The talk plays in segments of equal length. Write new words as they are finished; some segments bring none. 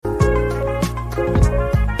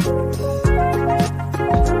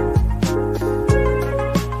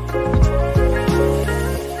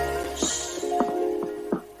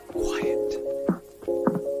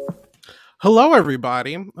Hello,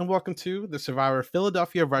 everybody, and welcome to the Survivor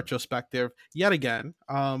Philadelphia Retrospective yet again.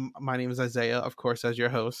 My name is Isaiah, of course, as your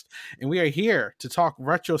host, and we are here to talk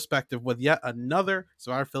retrospective with yet another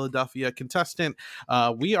Survivor Philadelphia contestant.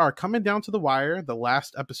 We are coming down to the wire. The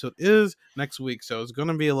last episode is next week, so it's going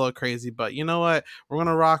to be a little crazy, but you know what? We're going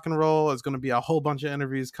to rock and roll. It's going to be a whole bunch of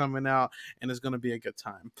interviews coming out, and it's going to be a good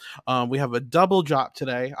time. We have a double drop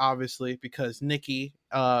today, obviously, because Nikki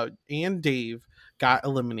and Dave got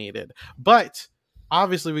eliminated. But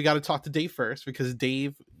obviously, we got to talk to Dave first because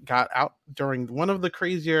Dave got out during one of the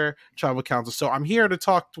crazier tribal councils. So I'm here to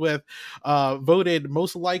talk with voted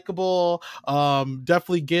most likable,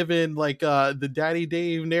 definitely given like the Daddy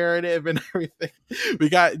Dave narrative and everything. We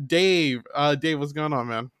got Dave. Dave, what's going on,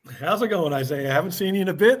 man? How's it going, Isaiah? I haven't seen you in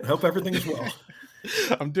a bit. Hope everything's well.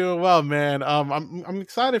 I'm doing well, man. I'm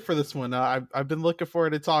excited for this one. I've been looking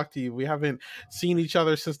forward to talk to you. We haven't seen each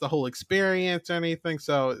other since the whole experience or anything,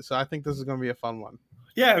 so I think this is going to be a fun one.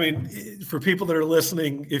 Yeah, I mean, for people that are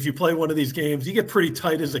listening, if you play one of these games, you get pretty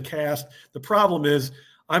tight as a cast. The problem is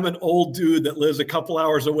I'm an old dude that lives a couple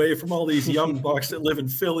hours away from all these young bucks that live in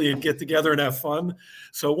Philly and get together and have fun.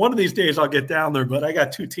 So one of these days I'll get down there, but I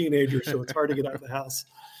got two teenagers, so it's hard to get out of the house.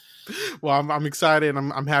 Well, I'm excited.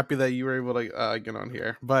 I'm happy that you were able to get on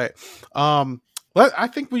here. But I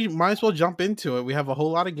think we might as well jump into it. We have a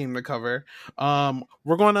whole lot of game to cover.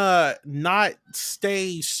 We're gonna not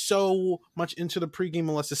stay so much into the pregame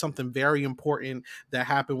unless it's something very important that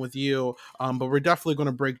happened with you. But we're definitely going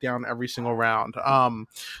to break down every single round.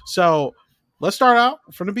 So let's start out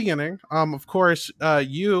from the beginning. Of course,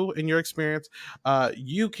 you in your experience,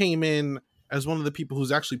 you came in as one of the people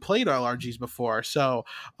who's actually played LRGs before. So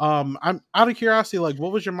I'm out of curiosity, like,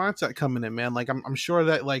 what was your mindset coming in, man? Like, I'm sure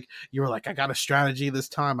that, like, you were like, I got a strategy this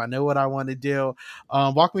time. I know what I want to do.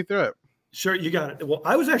 Walk me through it. Sure, you got it. Well,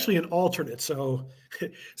 I was actually an alternate. So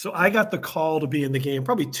I got the call to be in the game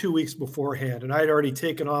probably 2 weeks beforehand, and I had already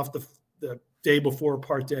taken off the day before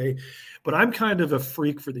part day. But I'm kind of a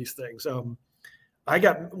freak for these things.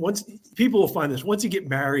 Once people will find this, once you get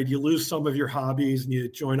married, you lose some of your hobbies and you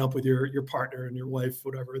join up with your partner and your wife,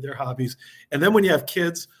 whatever their hobbies. And then when you have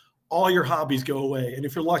kids, all your hobbies go away. And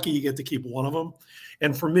if you're lucky, you get to keep one of them.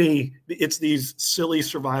 And for me, it's these silly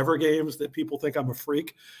survivor games that people think I'm a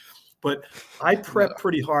freak. But I prep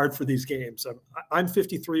pretty hard for these games. I'm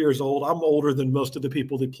 53 years old. I'm older than most of the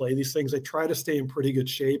people that play these things. I try to stay in pretty good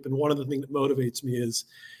shape. And one of the things that motivates me is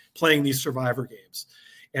playing these survivor games.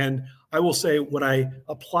 And I will say when I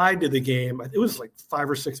applied to the game, it was like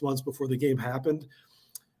 5 or 6 months before the game happened.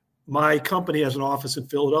 My company has an office in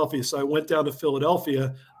Philadelphia. So I went down to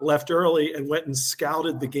Philadelphia, left early, and went and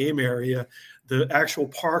scouted the game area, the actual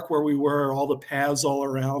park where we were, all the paths all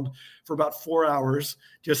around for about 4 hours,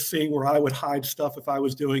 just seeing where I would hide stuff if I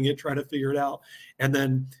was doing it, trying to figure it out. And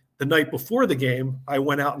then the night before the game, I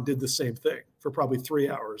went out and did the same thing for probably 3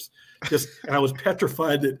 hours. And I was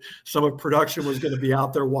petrified that some of production was going to be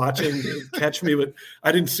out there watching to catch me, but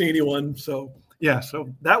I didn't see anyone. So yeah,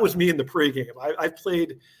 so that was me in the pregame.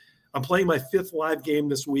 I'm playing my 5th live game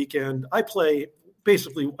this weekend. I try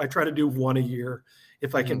to do one a year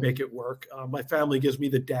if I can make it work. My family gives me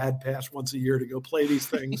the dad pass once a year to go play these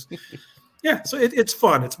things. Yeah, so it's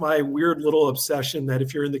fun. It's my weird little obsession that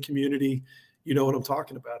if you're in the community, you know what I'm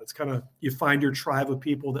talking about. It's kind of, you find your tribe of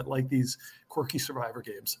people that like these quirky survivor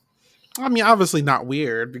games. I mean, obviously not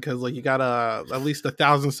weird because like you got at least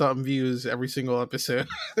 1,000 something views every single episode.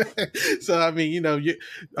 So I mean, you know,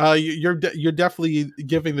 you're definitely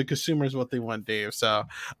giving the consumers what they want, Dave. So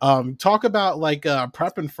talk about like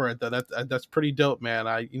prepping for it though. That's pretty dope, man.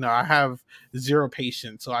 I have zero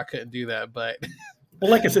patience, so I couldn't do that. But well,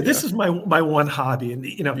 like I said, this is my one hobby, and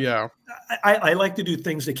yeah, I like to do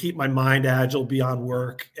things to keep my mind agile beyond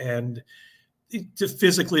work and just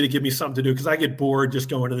physically to give me something to do because I get bored just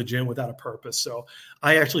going to the gym without a purpose. So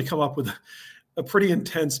I actually come up with a pretty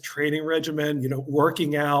intense training regimen,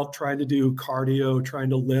 working out, trying to do cardio, trying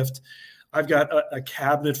to lift. I've got a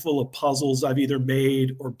cabinet full of puzzles I've either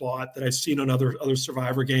made or bought that I've seen on other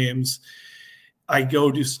survivor games. I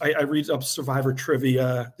read up survivor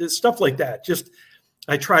trivia, stuff like that. Just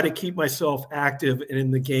I try to keep myself active and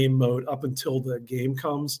in the game mode up until the game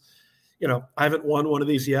comes. I haven't won one of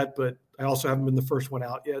these yet, but I also haven't been the first one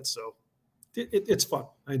out yet. So it's fun.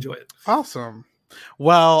 I enjoy it. Awesome.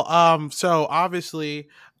 Well, so obviously,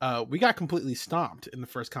 we got completely stomped in the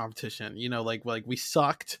first competition. Like we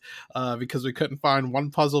sucked, because we couldn't find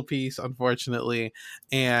one puzzle piece, unfortunately,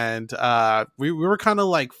 and we were kind of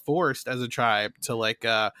like forced as a tribe to like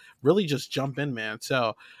really just jump in, man.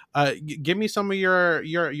 So, give me some of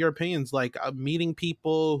your opinions, like meeting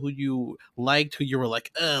people who you liked, who you were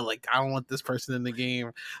like I don't want this person in the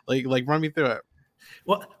game. Like run me through it.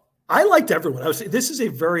 Well, I liked everyone. I was this is a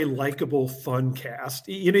very likable, fun cast.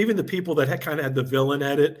 Even the people that had kind of had the villain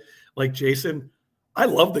edit, like Jason. I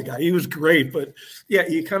love the guy. He was great, but yeah,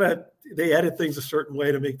 you kind of they edit things a certain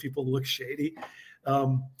way to make people look shady.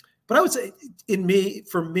 Um, but I would say,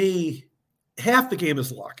 for me, half the game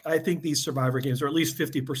is luck. I think these Survivor games are at least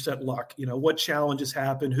 50% luck. What challenges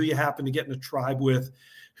happen, who you happen to get in a tribe with,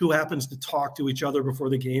 who happens to talk to each other before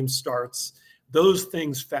the game starts. Those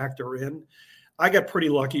things factor in. I got pretty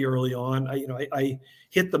lucky early on. I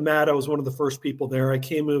hit the mat. I was one of the first people there. I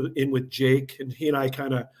came in with Jake, and he and I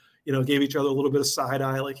kind of, gave each other a little bit of side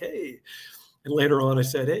eye, like, hey. And later on, I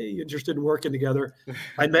said, hey, you interested in working together?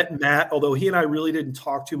 I met Matt, although he and I really didn't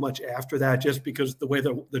talk too much after that, just because the way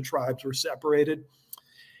the tribes were separated.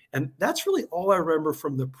 And that's really all I remember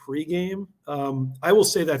from the pregame. I will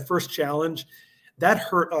say that first challenge, that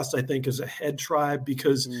hurt us, I think, as a head tribe,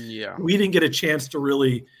 because Yeah, we didn't get a chance to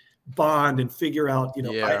really bond and figure out,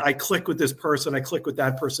 yeah. I click with this person, I click with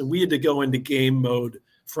that person. We had to go into game mode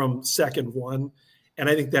from second one. And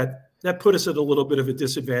I think that put us at a little bit of a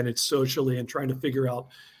disadvantage socially and trying to figure out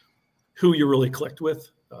who you really clicked with.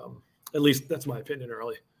 At least that's my opinion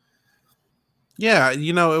early. Yeah,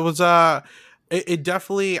 it was it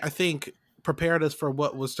definitely, I think, prepared us for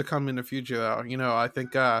what was to come in the future though. I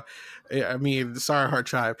think I mean, sorry Heart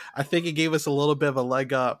Tribe. I think it gave us a little bit of a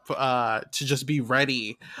leg up to just be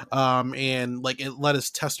ready. And like it let us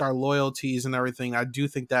test our loyalties and everything. I do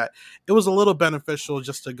think that it was a little beneficial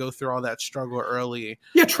just to go through all that struggle early.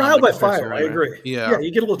 Yeah, trial In by comparison to fire. I later. agree. Yeah, Yeah.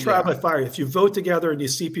 you get a little trial Yeah. by fire. If you vote together and you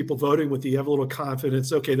see people voting with you have a little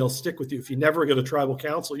confidence, okay, they'll stick with you. If you never go to tribal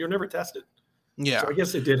council, you're never tested. So I Yeah.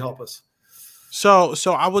 guess it did help us. So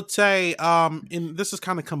I would say in this is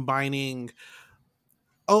kind of combining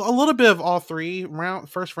a little bit of all three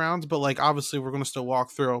first rounds, but like obviously we're gonna still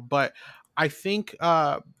walk through. But I think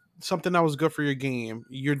something that was good for your game,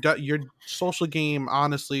 your social game,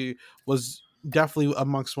 honestly, was definitely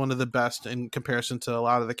amongst one of the best in comparison to a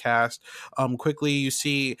lot of the cast. Quickly you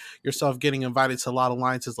see yourself getting invited to a lot of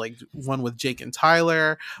alliances, like one with Jake and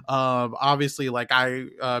Tyler. Obviously, like I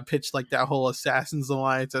pitched like that whole Assassins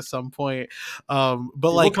alliance at some point. But Yeah,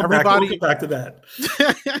 we'll like come back. We'll everybody come back to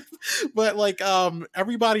that. but like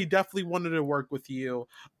everybody definitely wanted to work with you.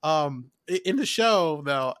 In the show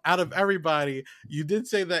though, out of everybody, you did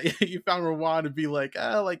say that you found Rawan to be like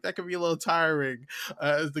that could be a little tiring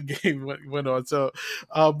as the game went on. So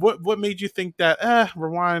what made you think that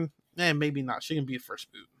Rawan, maybe not, she can be first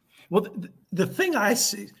boot? Well, the thing I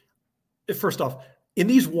see, first off, in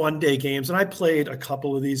these one-day games, and I played a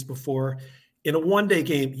couple of these before, in a one-day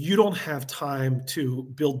game, you don't have time to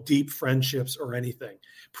build deep friendships or anything.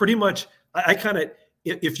 Pretty much, I kind of,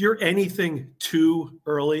 if you're anything too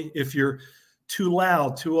early, if you're too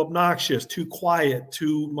loud, too obnoxious, too quiet,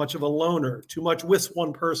 too much of a loner, too much with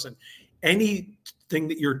one person, anything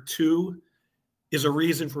that you're too is a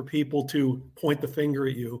reason for people to point the finger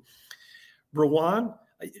at you. Rowan,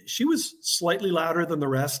 she was slightly louder than the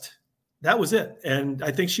rest. That was it. And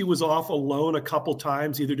I think she was off alone a couple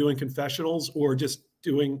times, either doing confessionals or just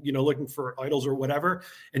doing, looking for idols or whatever,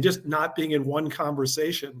 and just not being in one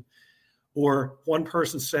conversation or one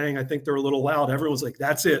person saying, I think they're a little loud. Everyone's like,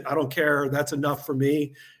 that's it. I don't care. That's enough for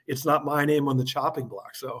me. It's not my name on the chopping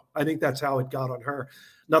block. So I think that's how it got on her.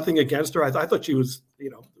 Nothing against her. I thought she was,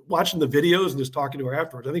 watching the videos and just talking to her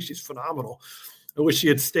afterwards. I think she's phenomenal. I wish she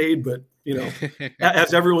had stayed, but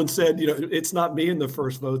as everyone said, it's not me in the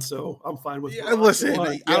first vote, so I'm fine with. Yeah, listen,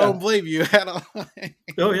 I don't blame you at all.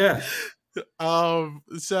 Oh yeah.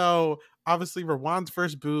 So obviously Rawan's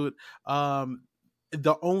first boot.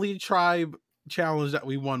 The only tribe challenge that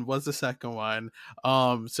we won was the second one.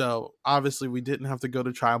 So obviously we didn't have to go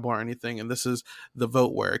to tribal or anything, and this is the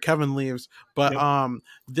vote where Kevin leaves. But Yep.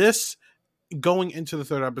 This going into the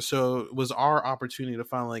third episode was our opportunity to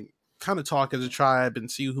finally kind of talk as a tribe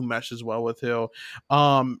and see who meshes well with who.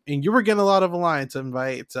 And you were getting a lot of alliance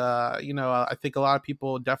invites. I think a lot of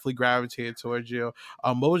people definitely gravitated towards you.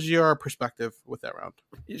 What was your perspective with that round?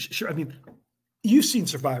 Sure. I mean, you've seen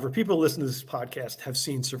Survivor. People listening to this podcast have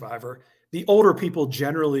seen Survivor. The older people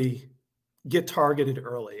generally get targeted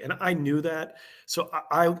early, and I knew that. So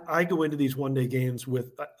I go into these one day games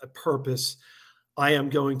with a purpose. I am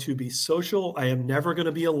going to be social. I am never going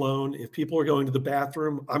to be alone. If people are going to the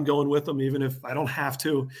bathroom, I'm going with them, even if I don't have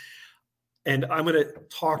to. And I'm going to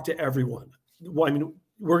talk to everyone. Well, I mean,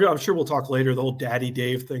 I'm sure we'll talk later. The whole Daddy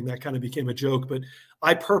Dave thing that kind of became a joke, but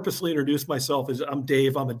I purposely introduced myself as I'm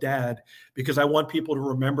Dave. I'm a dad because I want people to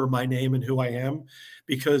remember my name and who I am,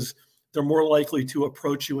 because they're more likely to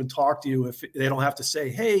approach you and talk to you if they don't have to say,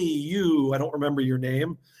 "Hey, you, I don't remember your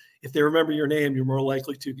name." If they remember your name, you're more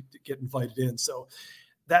likely to get invited in. So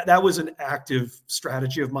that was an active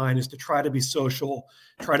strategy of mine, is to try to be social,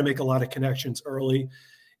 try to make a lot of connections early.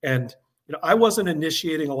 And I wasn't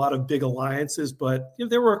initiating a lot of big alliances, but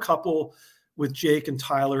there were a couple with Jake and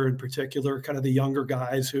Tyler in particular, kind of the younger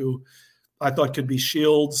guys who I thought could be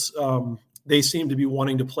shields. They seem to be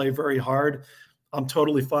wanting to play very hard. I'm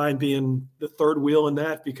totally fine being the third wheel in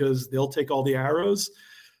that, because they'll take all the arrows.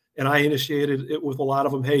 And I initiated it with a lot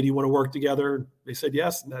of them. Hey, do you want to work together? They said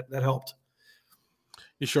yes, and that helped.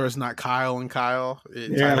 You sure it's not Kyle and Kyle?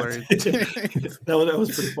 Yeah, Tyler. that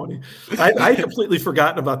was pretty funny. I completely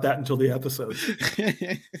forgotten about that until the episode.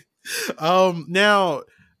 Now,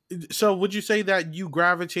 so would you say that you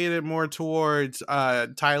gravitated more towards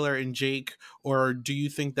Tyler and Jake, or do you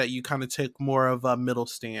think that you kind of took more of a middle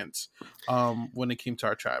stance when it came to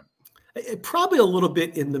our tribe? Probably a little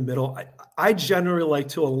bit in the middle. I generally like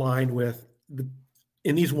to align with,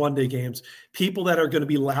 in these one-day games, people that are going to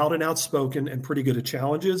be loud and outspoken and pretty good at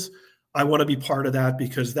challenges. I want to be part of that,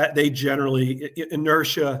 because that they generally,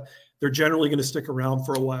 inertia, they're generally going to stick around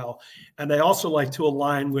for a while. And I also like to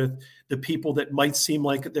align with the people that might seem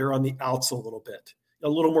like they're on the outs a little bit, a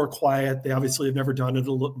little more quiet. They obviously have never done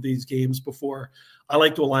these games before. I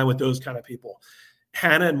like to align with those kind of people.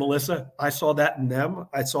 Hannah and Melissa, I saw that in them.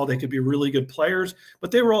 I saw they could be really good players, but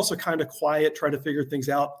they were also kind of quiet, trying to figure things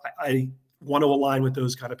out. I want to align with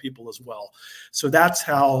those kind of people as well. So that's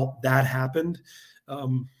how that happened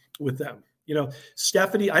with them.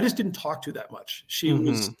 Stephanie, I just didn't talk to that much. She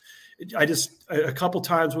was, a couple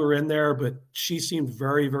times we were in there, but she seemed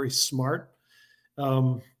very, very smart.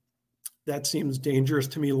 That seems dangerous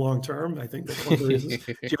to me long term. I think that's one of the reasons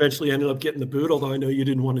she eventually ended up getting the boot, although I know you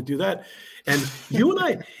didn't want to do that. And you and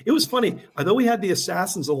I, it was funny. Although we had the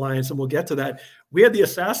Assassins Alliance, and we'll get to that, we had the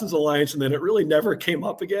Assassins Alliance, and then it really never came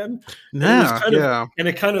up again. And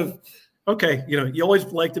it kind of, okay, you always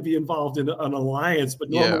like to be involved in an alliance,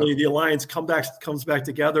 but normally the alliance comes back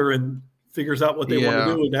together and figures out what they want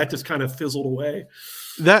to do, and that just kind of fizzled away.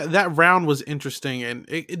 That round was interesting, and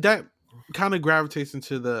that kind of gravitates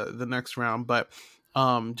into the next round. But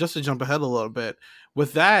just to jump ahead a little bit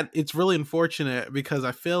with that, it's really unfortunate because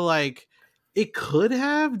I feel like it could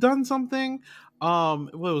have done something.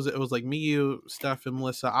 What was it? It was like me, you, Steph, and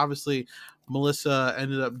Melissa. Obviously, Melissa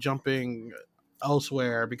ended up jumping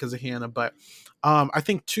elsewhere because of Hannah. But I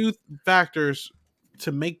think two factors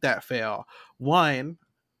to make that fail. One,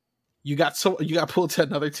 you got pulled to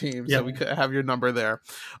another team, so we couldn't have your number there.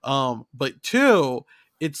 But two,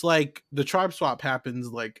 it's like the tribe swap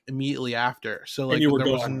happens like immediately after. So like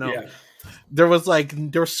there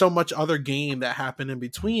was so much other game that happened in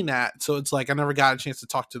between that. So it's like I never got a chance to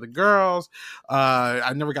talk to the girls.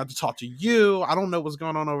 I never got to talk to you. I don't know what's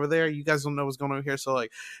going on over there. You guys don't know what's going on here. So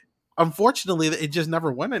like, unfortunately, it just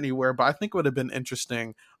never went anywhere. But I think it would have been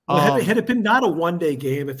interesting. Well, had it been not a one-day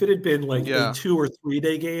game, if it had been like a 2 or 3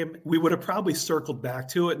 day game, we would have probably circled back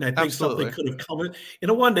to it. And I think something could have come in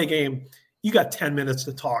a one-day game. You got 10 minutes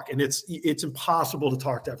to talk, and it's impossible to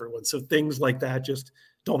talk to everyone. So things like that just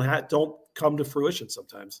don't come to fruition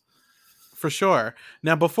sometimes. For sure.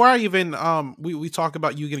 Now, before I even we talk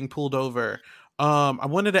about you getting pulled over, I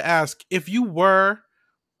wanted to ask, if you were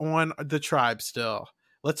on the tribe still,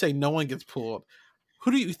 let's say no one gets pulled, who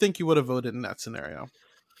do you think you would have voted in that scenario?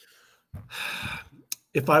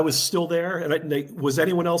 If I was still there, and was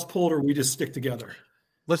anyone else pulled, or we just stick together?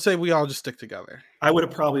 Let's say we all just stick together. I would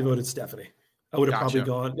have probably voted Stephanie. I would have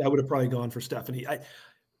probably gone for Stephanie.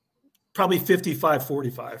 Probably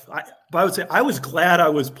 55-45. But I would say I was glad I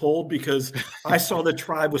was pulled, because I saw the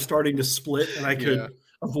tribe was starting to split, and I could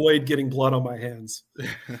avoid getting blood on my hands.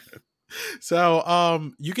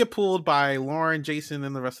 So you get pulled by Lauren, Jason,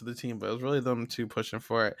 and the rest of the team, but it was really them two pushing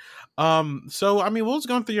for it. So I mean, what was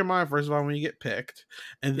going through your mind first of all when you get picked,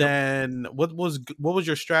 and then what was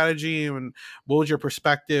your strategy, and what was your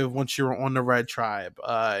perspective once you were on the red tribe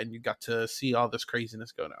and you got to see all this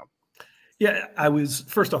craziness go down? Yeah, I was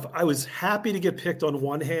happy to get picked on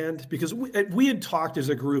one hand, because we had talked as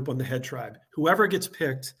a group on the head tribe. Whoever gets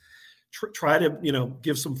picked, try to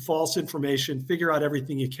give some false information, figure out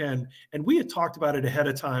everything you can. And we had talked about it ahead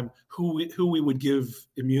of time, who we would give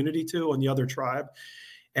immunity to on the other tribe.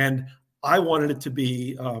 And I wanted it to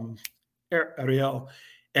be Ariel.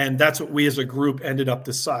 And that's what we as a group ended up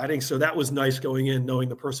deciding. So that was nice going in, knowing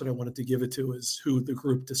the person I wanted to give it to is who the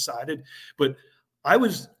group decided. But I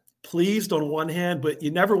was pleased on one hand, but you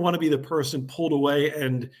never want to be the person pulled away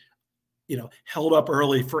and, held up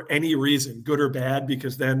early for any reason, good or bad,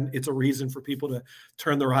 because then it's a reason for people to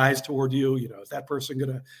turn their eyes toward you. Is that person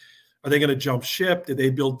are they going to jump ship? Did they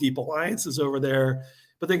build deep alliances over there?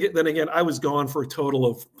 But then again, I was gone for a total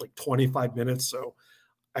of like 25 minutes. So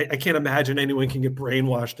I can't imagine anyone can get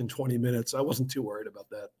brainwashed in 20 minutes. I wasn't too worried about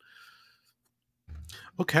that.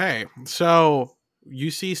 Okay, so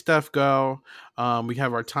you see stuff go. We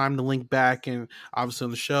have our time to link back, and obviously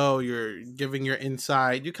on the show, you're giving your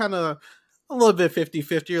insight. You kind of a little bit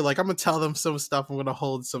 50-50. You're like, I'm going to tell them some stuff. I'm going to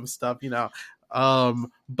hold some stuff,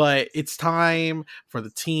 but it's time for the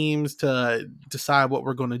teams to decide what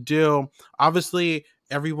we're going to do. Obviously,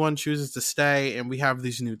 everyone chooses to stay, and we have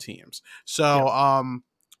these new teams. So,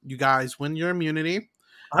 you guys win your immunity.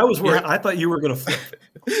 I was worried. I thought you were going to flip.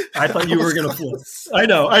 I thought you were going to flip. I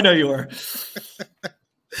know you were.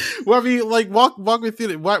 Well, I mean, like walk me through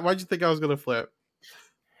it. Why'd you think I was going to flip?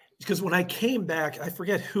 Because when I came back, I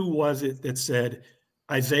forget who was it that said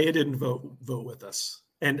Isaiah didn't vote with us.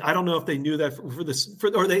 And I don't know if they knew that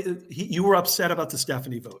you were upset about the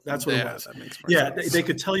Stephanie vote. That's what it was. That makes more sense. They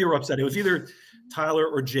could tell you were upset. It was either Tyler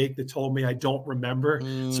or Jake that told me. I don't remember.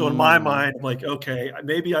 So in my mind, I'm like, okay,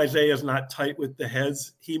 maybe Isaiah's not tight with the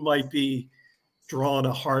heads. He might be drawing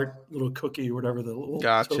a heart little cookie or whatever the little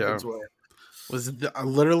tokens were.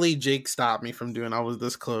 Literally Jake stopped me from doing. I was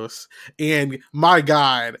this close, and my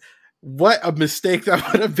God, what a mistake that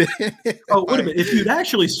would have been. Oh, it would have been. If you'd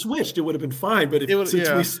actually switched, it would have been fine. But since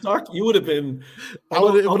we stuck, you would have been. It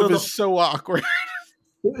would have been so awkward.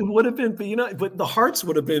 It would have been, but the hearts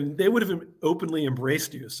would have been. They would have openly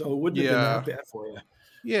embraced you, so it wouldn't have been that bad for you.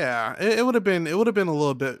 Yeah, it would have been. It would have been a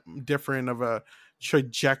little bit different of a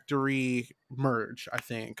trajectory merge, I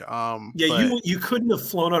think. You couldn't have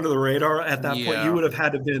flown under the radar at that point. You would have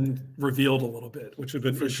had to been revealed a little bit, which would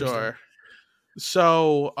have been for sure.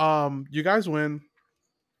 So you guys win,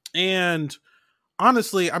 and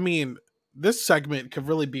honestly, I mean, this segment could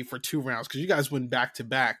really be for 2 rounds because you guys went back to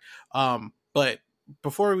back. But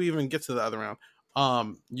before we even get to the other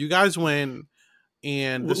round, you guys win,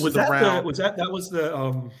 and this was the round. That was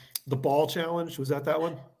the ball challenge? Was that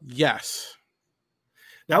one? Yes.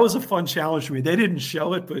 That was a fun challenge for me. They didn't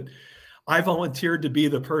show it, but I volunteered to be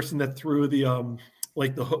the person that threw the hook.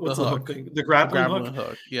 What's the hook thing? The grappling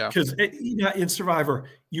hook. Yeah. Because in Survivor,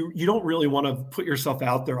 you don't really want to put yourself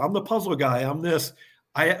out there. I'm the puzzle guy. I'm this.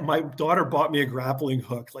 My daughter bought me a grappling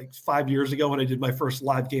hook like 5 years ago when I did my first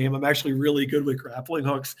live game. I'm actually really good with grappling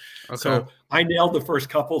hooks. Okay. So I nailed the first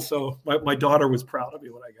couple. So my daughter was proud of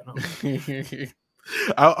me when I got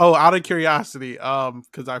home. Out of curiosity,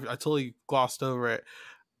 because I totally glossed over it.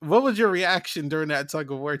 What was your reaction during that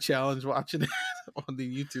tug of war challenge watching it on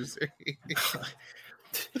the YouTube series?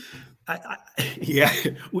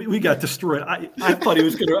 We got destroyed. I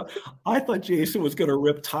thought Jason was gonna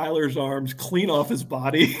rip Tyler's arms clean off his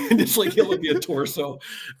body and just like it would be a torso.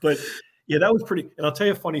 But yeah, that was pretty. And I'll tell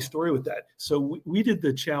you a funny story with that. So we did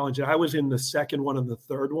the challenge. I was in the second one and the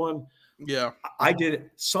third one. Yeah, I did it.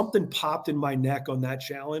 Something popped in my neck on that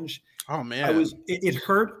challenge. Oh man, it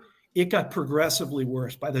hurt. It got progressively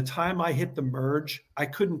worse. By the time I hit the merge, I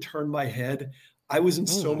couldn't turn my head. I was in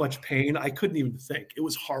so much pain. I couldn't even think. It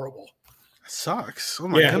was horrible. That sucks. Oh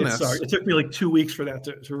my goodness. It sucked. It took me like 2 weeks for that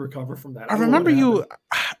to recover from that. I remember you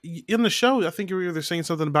in the show. I think you were either saying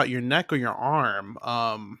something about your neck or your arm.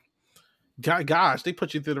 Gosh, they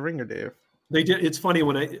put you through the ringer, Dave. They did. It's funny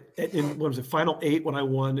when what was it, Final 8 when I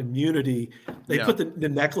won immunity, they put the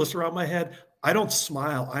necklace around my head. I don't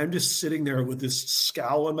smile. I'm just sitting there with this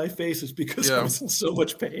scowl on my face. It's because I was in so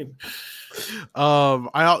much pain.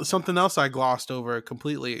 Something else I glossed over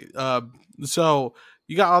completely. So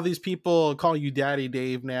you got all these people calling you Daddy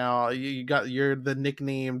Dave now. You're the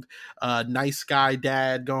nicknamed nice guy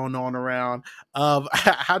dad going on around.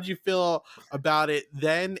 How'd you feel about it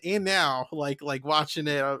then and now? Like watching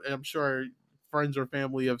it, I'm sure friends or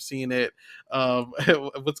family have seen it.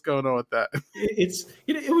 What's going on with that?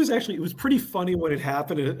 It was pretty funny when it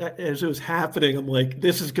happened. As it was happening, I'm like,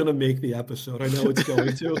 this is going to make the episode. I know it's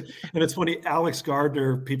going to. And it's funny, Alex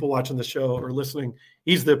Gardner, people watching the show or listening,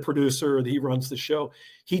 he's the producer, he runs the show.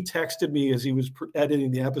 He texted me as he was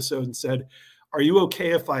editing the episode and said, are you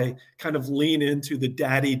okay if I kind of lean into the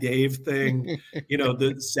Daddy Dave thing,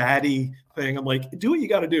 the Zaddy thing? I'm like, do what you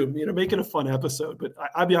got to do, make it a fun episode. But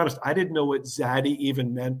I'll be honest, I didn't know what Zaddy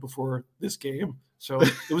even meant before this game. So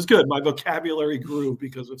it was good. My vocabulary grew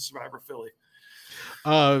because of Survivor Philly.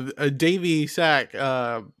 Davey Sack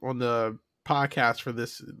on the podcast for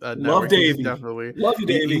this Love network. He's Davey. definitely Love you,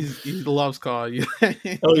 Davey. he loves calling you.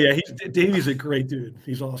 Oh yeah, Davey's a great dude.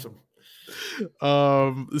 He's awesome.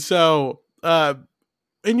 So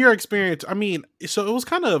in your experience, I mean, so it was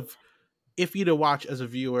kind of iffy to watch as a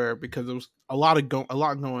viewer because there was a lot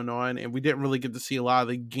going on, and we didn't really get to see a lot of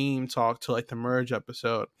the game talk to like the merge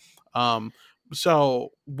episode. Um, so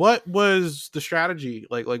what was the strategy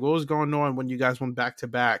like? What was going on when you guys went back to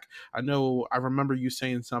back? I remember you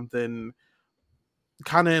saying something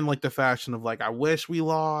kind of in like the fashion of like, I wish we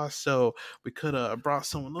lost so we could have brought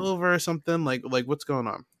someone over or something. Like what's going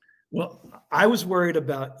on? Well, I was worried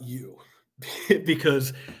about you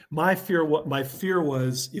because my fear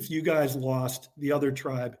was if you guys lost the other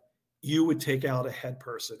tribe, you would take out a head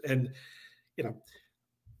person. And you know,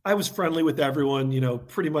 I was friendly with everyone,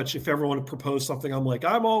 pretty much if everyone proposed something, I'm like,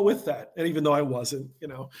 I'm all with that. And even though I wasn't,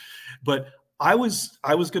 but I was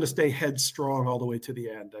going to stay headstrong all the way to the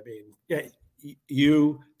end. I mean, yeah,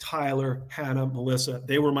 you, Tyler, Hannah, Melissa,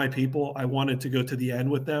 they were my people. I wanted to go to the end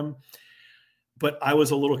with them, but I was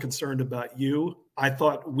a little concerned about you. I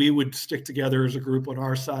thought we would stick together as a group on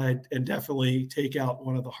our side and definitely take out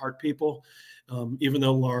one of the heart people. Even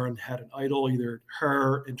though Lauren had an idol, either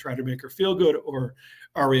her and try to make her feel good, or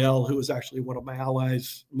Ariel, who was actually one of my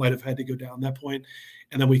allies, might have had to go down that point,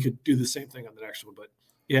 and then we could do the same thing on the next one. But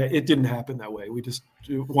yeah, it didn't happen that way. We just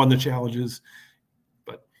won the challenges.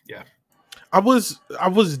 But yeah, I was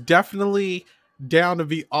definitely down to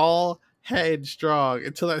be all headstrong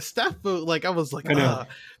until that step boot. Like I was like, I know.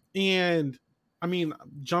 and I mean,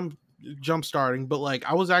 jump starting, but like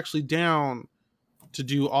I was actually down to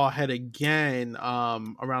do all head again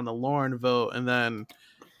around the Lauren vote, and then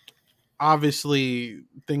obviously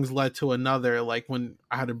things led to another, like when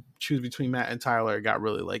I had to choose between Matt and Tyler, it got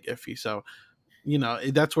really like iffy. So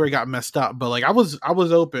that's where it got messed up. But like I was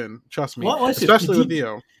open, trust me, Well, especially with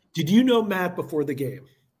you. did you know Matt before the game?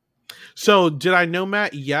 So did I know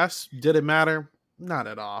Matt? Yes. Did it matter? Not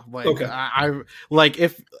at all. Like Okay. I like,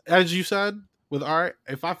 if, as you said with Art,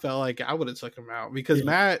 if I felt like I would have took him out because Yeah.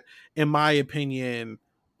 Matt, in my opinion,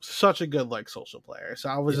 such a good like social player. So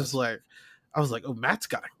I was just Yes. like, oh, Matt's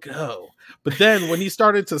gotta go. But then when he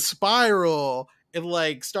started to spiral and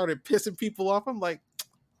like started pissing people off, I'm like,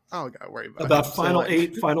 I don't gotta worry about About him. So final like,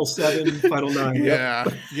 8, final 7, final 9.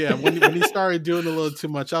 Yep. yeah. When he started doing a little too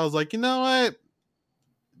much, I was like, you know what?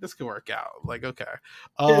 This could work out. Like, okay.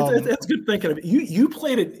 Yeah, it's good thinking of it. You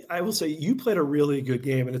played it. I will say you played a really good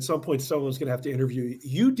game, and at some point, someone's going to have to interview you.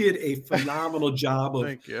 You did a phenomenal job of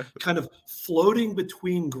Thank you. kind of floating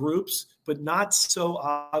between groups, but not so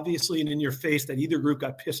obviously and in your face that either group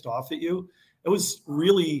got pissed off at you. It was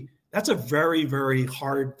really that's a very very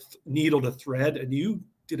hard needle to thread, and you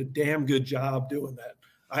did a damn good job doing that.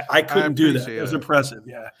 I I couldn't do that. It appreciate was it. impressive.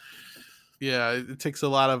 Yeah. Yeah, it takes a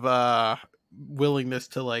lot of willingness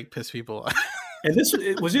to like piss people off. And this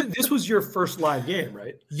was your first live game,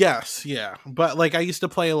 right? Yes, yeah. But like I used to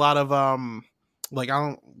play a lot of like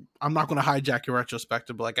I'm not gonna hijack your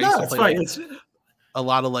retrospective, but like I used No, to it's play fine. like a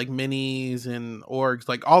lot of like minis and orgs,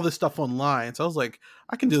 like all this stuff online. So I was like,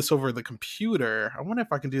 I can do this over the computer. I wonder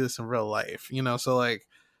if I can do this in real life, So like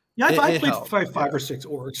Yeah, I it played helped. five Yeah. or six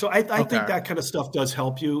orgs, so I think Okay. that kind of stuff does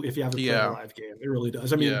help you if you haven't played a Yeah. live game. It really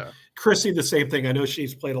does. I mean, Yeah. Chrissy, the same thing. I know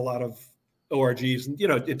she's played a lot of ORGs, and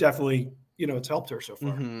it definitely it's helped her so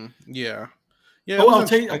far. Yeah. Yeah, it Oh, was I'll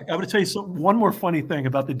tell you. I'm interesting. going to tell you one more funny thing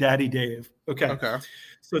about the Daddy Dave. Okay, Okay.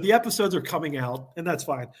 so the episodes are coming out, and that's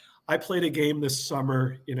fine. I played a game this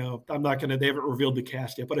summer. I'm not going to. They haven't revealed the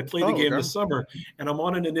cast yet, but I played a Oh, game okay. this summer, and I'm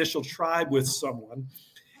on an initial tribe with someone,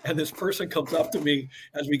 and this person comes up to me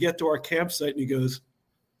as we get to our campsite, and he goes,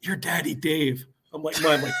 "You're Daddy Dave." I'm like,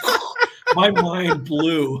 my mind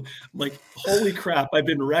blew. I'm like, holy crap! I've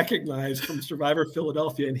been recognized from Survivor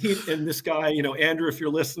Philadelphia, and this guy, Andrew, if you're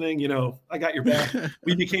listening, I got your back.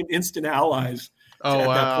 We became instant allies Oh at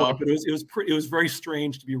that point, wow. but it was very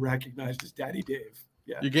strange to be recognized as Daddy Dave.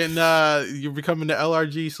 Yeah. You're becoming the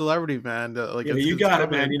LRG celebrity, man. Like Yeah, you it's got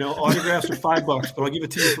it, man. coming. Autographs are $5, but I'll give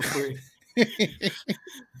it to you for free.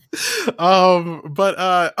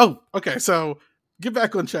 But okay, so get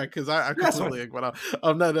back on track because I That's completely fine. went off.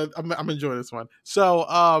 No, I'm enjoying this one.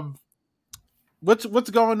 So what's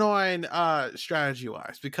going on strategy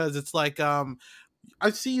wise? Because it's like I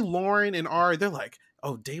see Lauren and Ari, they're like,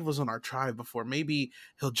 oh, Dave was on our tribe before. Maybe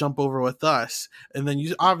he'll jump over with us. And then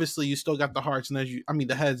you still got the hearts, and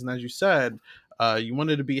the heads, and as you said, you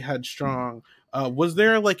wanted to be headstrong. Was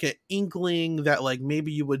there like an inkling that like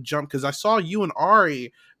maybe you would jump? Because I saw you and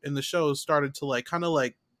Ari in the show started to like kind of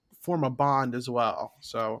like form a bond as well.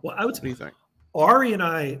 So Well, I would what do you think? Ari and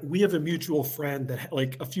I, we have a mutual friend that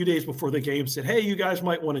like a few days before the game said, "Hey, you guys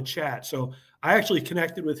might want to chat." So I actually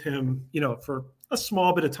connected with him, for a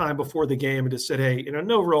small bit of time before the game and just said, "Hey,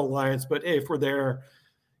 no real alliance, but hey, if we're there,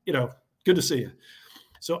 you know, good to see you."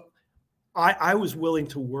 So I was willing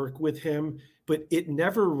to work with him, but it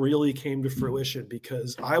never really came to fruition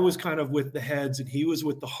because I was kind of with the heads and he was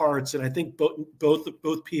with the hearts, and I think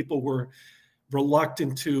both people were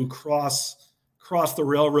reluctant to cross the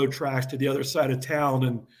railroad tracks to the other side of town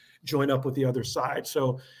and join up with the other side.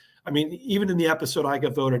 So, I mean, even in the episode I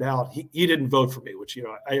got voted out, he didn't vote for me, which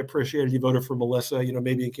I appreciated. He voted for Melissa,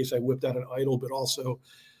 maybe in case I whipped out an idol, but also,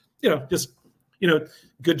 just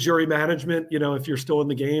good jury management. If you're still in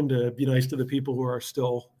the game, to be nice to the people who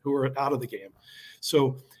are out of the game.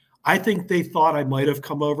 So I think they thought I might have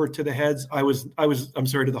come over to the heads. I'm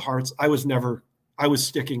sorry, to the hearts. I was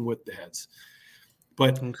sticking with the heads.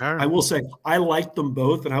 But Okay. I will say I liked them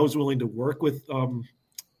both, and I was willing to work with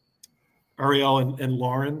Ariel and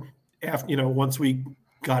Lauren after once we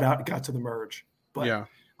got to the merge. But Yeah.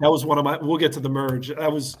 that was one of my. We'll get to the merge.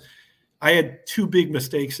 I had two big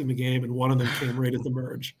mistakes in the game, and one of them came right at the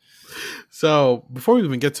merge. So before we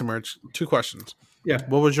even get to merge, two questions. Yeah.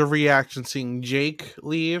 What was your reaction seeing Jake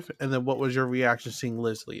leave, and then what was your reaction seeing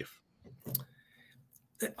Liz leave?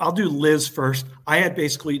 I'll do Liz first. I had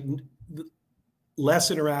basically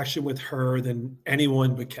less interaction with her than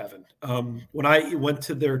anyone but Kevin. When I went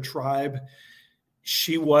to their tribe,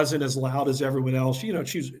 she wasn't as loud as everyone else. She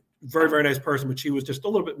was a very, very nice person, but she was just a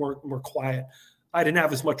little bit more quiet. I didn't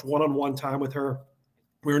have as much one-on-one time with her.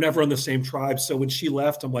 We were never on the same tribe. So when she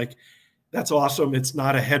left, I'm like, that's awesome. It's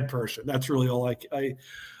not a head person. That's really all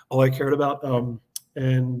I cared about.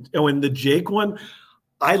 And in the Jake one,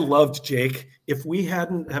 I loved Jake. If we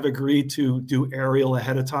hadn't have agreed to do Ariel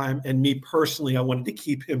ahead of time, and me personally, I wanted to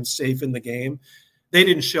keep him safe in the game. They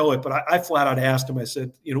didn't show it, but I flat out asked him. I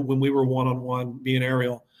said, when we were one-on-one, me and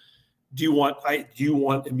Ariel, do you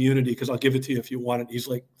want immunity? Because I'll give it to you if you want it. He's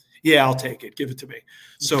like, yeah, I'll take it. Give it to me.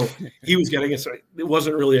 So he was getting it. So it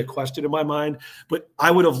wasn't really a question in my mind, but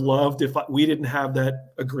I would have loved if we didn't have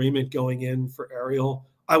that agreement going in for Ariel.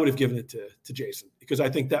 I would have given it to Jason because I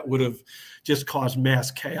think that would have just caused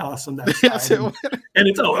mass chaos on that Yes, side. And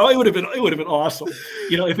it would have been awesome.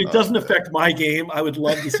 If it doesn't affect my game, I would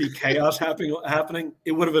love to see chaos happening.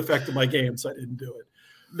 It would have affected my game, so I didn't do it.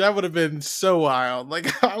 That would have been so wild.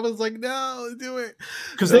 Like I was like, no, do it.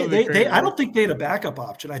 Because they I don't think they had a backup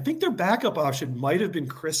option. I think their backup option might have been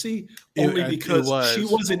Chrissy, only because she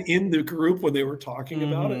wasn't in the group when they were talking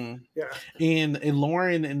about it. Yeah. And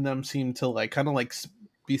Lauren and them seemed to like kind of like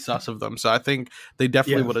be sus of them. So I think they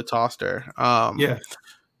definitely would have tossed her. Yeah.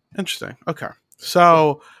 Interesting. Okay.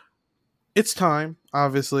 So it's time,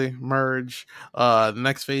 obviously, merge, the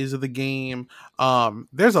next phase of the game.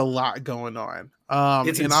 There's a lot going on.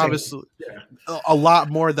 It's and insane. Obviously a lot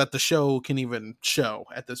more that the show can even show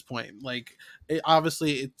at this point. Like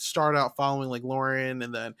it started out following like Lauren,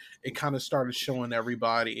 and then it kind of started showing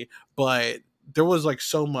everybody, but there was like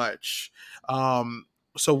so much.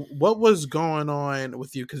 So what was going on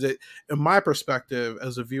with you? Because in my perspective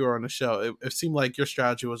as a viewer on the show, it seemed like your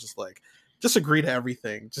strategy was just agree to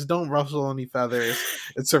everything. Just don't rustle any feathers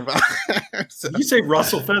and survive. So, did you say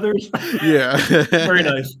rustle feathers? Yeah. Very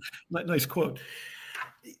nice. Nice quote.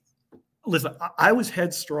 Listen, I was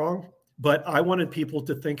headstrong, but I wanted people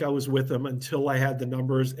to think I was with them until I had the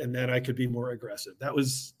numbers, and then I could be more aggressive.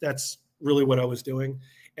 That's really what I was doing.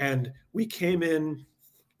 And we came in,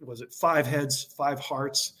 was it 5 heads, 5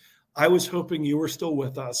 hearts? I was hoping you were still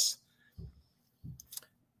with us.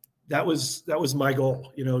 That was my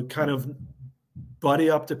goal, kind of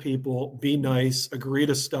buddy up to people, be nice, agree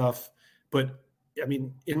to stuff. But I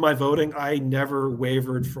mean, in my voting, I never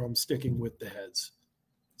wavered from sticking with the heads.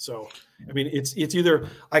 So, I mean, it's either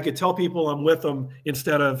I could tell people I'm with them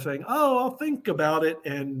instead of saying, oh, I'll think about it.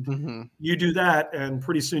 And you do that. And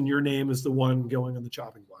pretty soon your name is the one going on the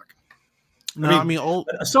chopping block. No,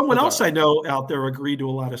 someone else I know out there agreed to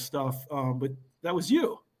a lot of stuff, but that was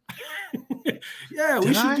you. Yeah,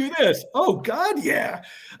 we should do this. Oh God, yeah.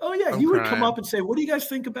 Oh yeah, you would come up and say, "What do you guys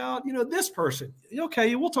think about this person?"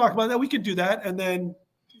 Okay, we'll talk about that. We could do that, and then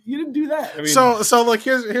you didn't do that. I mean, so like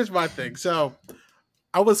here's my thing. So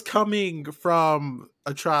I was coming from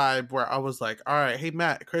a tribe where I was like, "All right, hey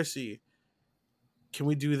Matt, Chrissy, can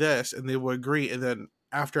we do this?" And they would agree. And then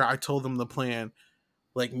after I told them the plan,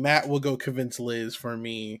 like Matt will go convince Liz for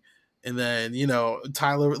me. And then,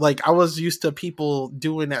 Tyler, like I was used to people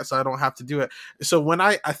doing that, so I don't have to do it. So when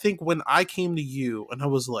I think when I came to you and I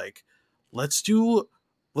was like, let's do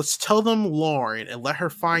let's tell them Lauren and let her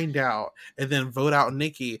find out and then vote out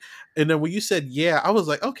Nikki. And then when you said, yeah, I was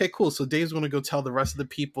like, okay, cool. So Dave's going to go tell the rest of the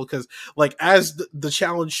people because, like, as the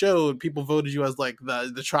challenge showed, people voted you as, like,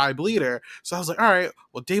 the tribe leader. So I was like, all right,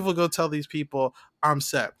 well, Dave will go tell these people. I'm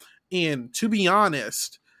set. And to be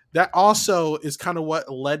honest, that also is kind of what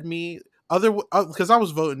led me, because I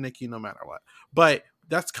was voting Nikki no matter what. But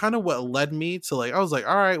that's kind of what led me to, like, I was like,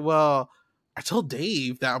 all right, well, I told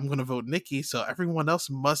Dave that I'm going to vote Nikki, so everyone else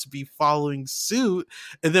must be following suit.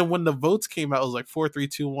 And then when the votes came out, it was like 4, 3,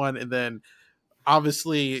 2, 1. And then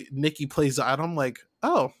obviously Nikki plays out. I'm like,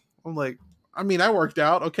 oh, I'm like, I mean, that worked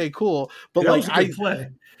out. Okay, cool. But That like, was a good play.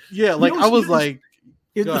 yeah, You like know, I was like,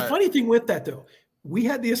 go the ahead. funny thing with that though, we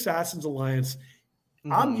had the Assassins Alliance.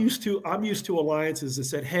 I'm Mm-hmm. used to alliances that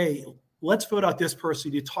said, hey, let's vote out this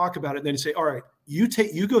person. You talk about it, and then you say, all right, you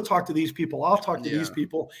go talk to these people, I'll talk to these Yeah.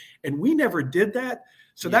 people. And we never did that.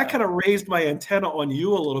 So that Yeah. kind of raised my antenna on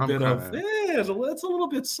you a little I'm bit kind of, of, it's a little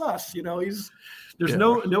bit sus. You know, there's yeah.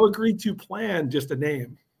 no agreed to plan, just a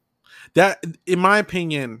name. That, in my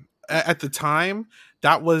opinion, at the time,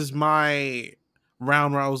 that was my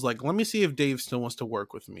round where I was like, let me see if Dave still wants to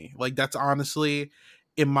work with me. Like, that's honestly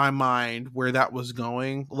in my mind where that was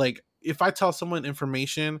going. Like, if I tell someone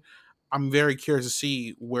information, I'm very curious to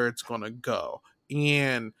see where it's going to go.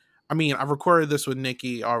 And I mean, I've recorded this with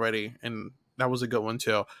Nikki already, and that was a good one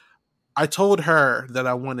too. I told her that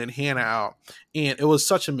I wanted Hannah out, and it was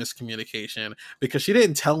such a miscommunication because she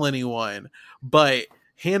didn't tell anyone, but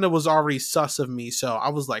Hannah was already sus of me. So I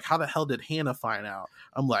was like, how the hell did Hannah find out?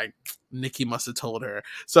 I'm like, Nikki must have told her.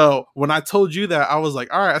 So when I told you that, I was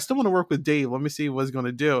like, all right, I still want to work with Dave. Let me see what he's going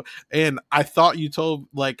to do. And I thought you told,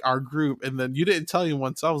 like, our group, and then you didn't tell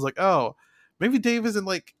anyone. So I was like, oh, maybe Dave isn't,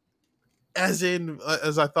 like, as in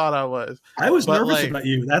as I thought I was. I was But, nervous like, about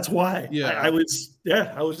you. That's why yeah. I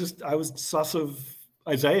was sus of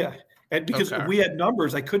Isaiah. And because Okay. we had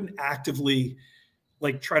numbers, I couldn't actively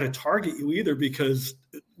like try to target you either because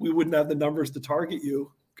we wouldn't have the numbers to target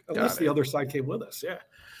you unless Got the it. other side came with us. Yeah.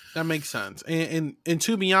 That makes sense. And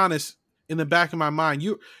to be honest, in the back of my mind,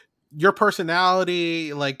 your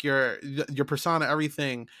personality, like your persona,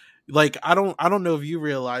 everything, like I don't know if you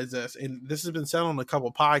realize this, and this has been said on a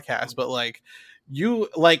couple podcasts, but like you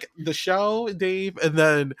like the show Dave and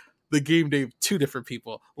then the game Dave, two different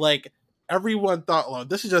people. Like everyone thought, well,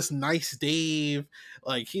 this is just nice Dave.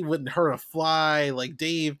 Like he wouldn't hurt a fly. Like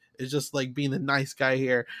Dave is just like being a nice guy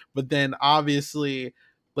here. But then obviously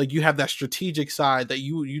like you have that strategic side that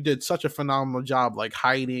you did such a phenomenal job like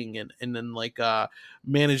hiding and then like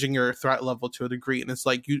managing your threat level to a degree, and it's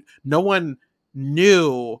like you no one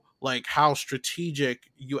knew like how strategic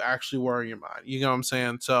you actually were in your mind, you know what I'm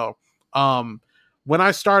saying? So um when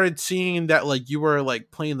I started seeing that like you were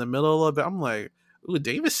like playing the middle a little bit, I'm like, ooh,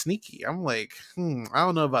 Dave is sneaky. I'm like, I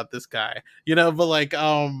don't know about this guy, you know, but like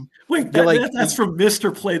Wait, yeah, like that's from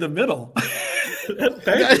Mr. Play the Middle.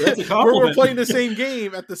 Thank yeah, you. That's a we're compliment. playing the same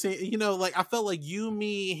game at the same, you know, like I felt like you,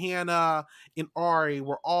 me, Hannah, and Ari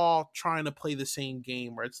were all trying to play the same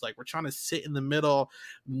game where it's like we're trying to sit in the middle,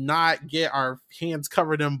 not get our hands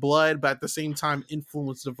covered in blood, but at the same time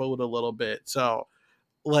influence the vote a little bit. So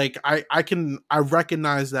like I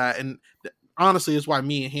recognize that, and honestly it's why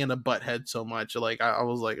me and Hannah butt head so much. Like I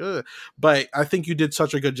was like, ugh. But I think you did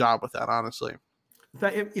such a good job with that, honestly.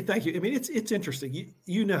 Thank you. I mean, it's interesting.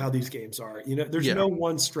 You know how these games are. You know, there's Yeah. no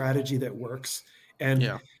one strategy that works. And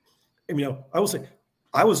Yeah. you know, I will say,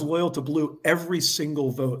 I was loyal to blue every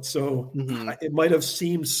single vote. So Hmm. it might have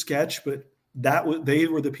seemed sketch, but they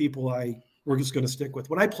were the people I were just going to stick with.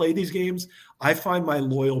 When I play these games, I find my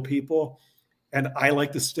loyal people, and I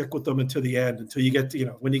like to stick with them until the end, until you get to, you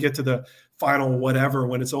know, when you get to the final whatever,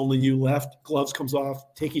 when it's only you left, gloves comes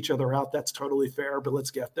off, take each other out. That's totally fair, but let's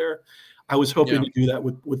get there. I was hoping Yeah. to do that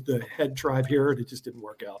with the head tribe here, and it just didn't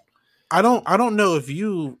work out. I don't know if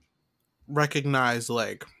you recognize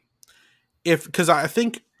like if because I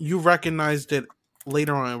think you recognized it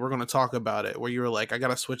later on, and we're going to talk about it, where you were like, I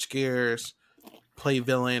gotta switch gears, play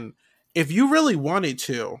villain. If you really wanted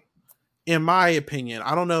to, in my opinion,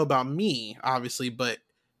 I don't know about me obviously, but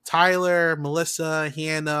Tyler, Melissa,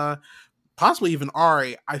 Hannah, possibly even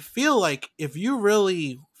Ari, I feel like if you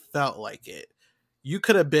really felt like it, you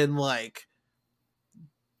could have been like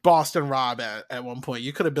Boston Rob at one point.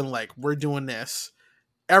 You could have been like, we're doing this,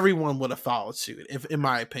 everyone would have followed suit, if in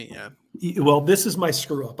my opinion. Well, this is my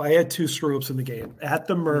screw up. I had two screw ups in the game. At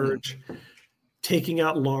the Mm-hmm. merge, taking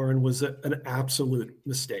out Lauren was an absolute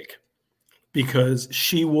mistake because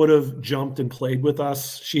she would have jumped and played with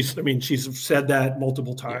us. She's said that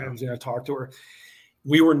multiple Yeah. times, and I talked to her.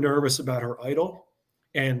 We were nervous about her idol,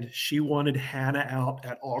 and she wanted Hannah out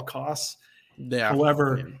at all costs. Yeah.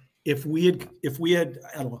 However, if we had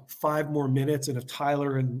I don't know 5 more minutes, and if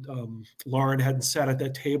Tyler and Lauren hadn't sat at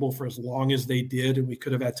that table for as long as they did, and we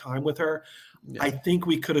could have had time with her, Yeah. I think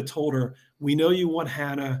we could have told her, we know you want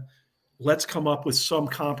Hannah. Let's come up with some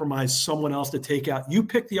compromise, someone else to take out. You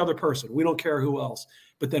pick the other person. We don't care who else.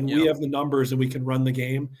 But then we have the numbers and we can run the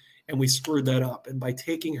game. And we screwed that up. And by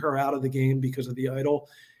taking her out of the game because of the idol,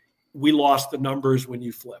 we lost the numbers when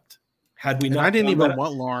you flipped. Had we not, I didn't even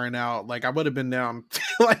want Lauren out. Like, I would have been down.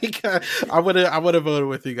 Like, I would have voted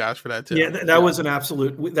with you guys for that too. Yeah, that was an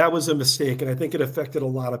absolute. That was a mistake, and I think it affected a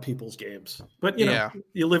lot of people's games. But you know,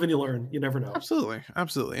 you live and you learn. You never know. Absolutely,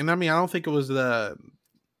 absolutely. And I mean, I don't think it was the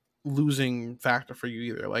losing factor for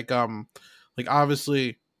you either. Like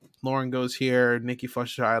obviously, Lauren goes here. Nikki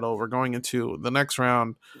flushes idol. We're going into the next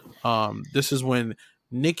round. This is when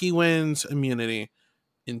Nikki wins immunity,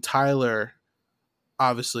 and Tyler,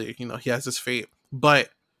 obviously, he has his fate. But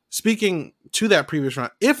speaking to that previous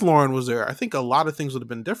round, if Lauren was there, I think a lot of things would have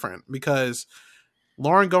been different, because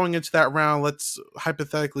Lauren going into that round, let's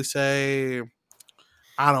hypothetically say,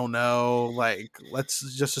 I don't know, like,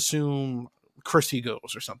 let's just assume Chrissy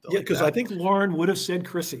goes or something. Yeah, like because that. I think Lauren would have said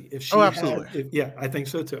Chrissy if she absolutely. Yeah, I think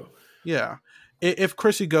so too. Yeah. If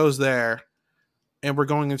Chrissy goes there and we're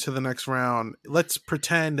going into the next round, let's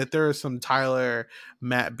pretend that there is some Tyler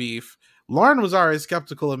Matt beef. Lauren was already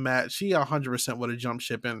skeptical of Matt. She 100% would have jumped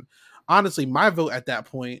ship. And honestly, my vote at that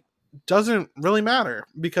point doesn't really matter,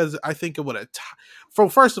 because I think it would have.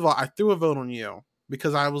 First of all, I threw a vote on you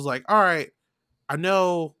because I was like, all right, I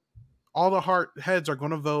know all the heads are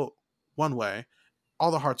going to vote one way.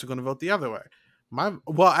 All the hearts are going to vote the other way.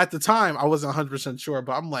 At the time, I wasn't 100% sure,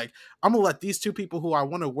 but I'm like, I'm going to let these two people who I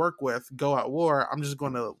want to work with go at war. I'm just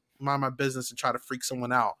going to mind my business and try to freak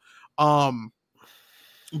someone out.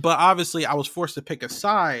 But obviously, I was forced to pick a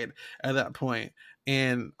side at that point,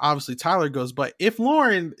 and obviously Tyler goes. But if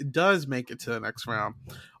Lauren does make it to the next round,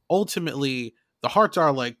 ultimately the hearts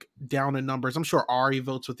are like down in numbers. I'm sure Ari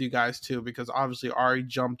votes with you guys too, because obviously Ari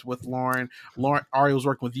jumped with Lauren. Ari was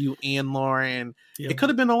working with you and Lauren. Yep. It could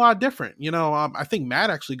have been a lot different. I think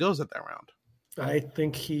Matt actually goes at that round. I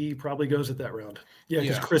think he probably goes at that round. Yeah,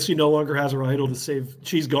 because Chrissy no longer has her idol to save.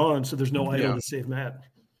 She's gone, so there's no idol to save Matt.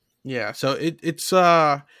 Yeah, so it's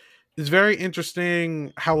very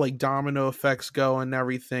interesting how like domino effects go and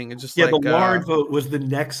everything. It's just the Lauren vote was the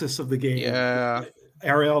nexus of the game. Yeah,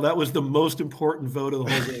 Ariel, that was the most important vote of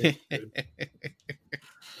the whole game.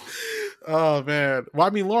 Oh man, well,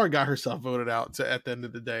 I mean, Lauren got herself voted out at the end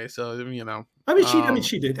of the day, so she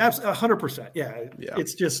did 100%. Yeah,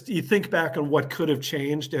 it's just you think back on what could have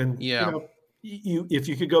changed, and if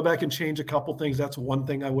you could go back and change a couple things, that's one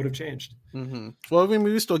thing I would have changed. Mm-hmm. Well, I mean,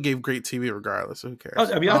 we still gave great TV regardless. Who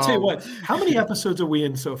cares? I mean, I'll tell you what. How many episodes are we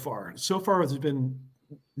in so far? So far, it's been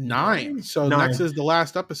 9. So 9. Next is the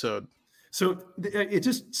last episode. So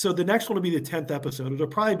the next one will be the 10th episode. It'll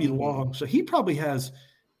probably be long. So he probably has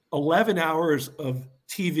 11 hours of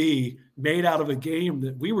TV made out of a game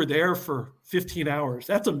that we were there for 15 hours.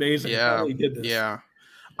 That's amazing. Yeah. He did this. Yeah.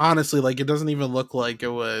 Honestly, like, it doesn't even look like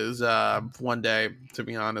it was one day, to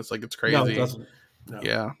be honest. Like, it's crazy. No, it doesn't. No.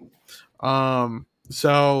 Yeah.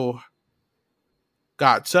 So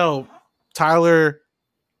Tyler,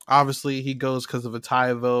 obviously he goes because of a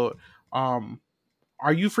tie vote.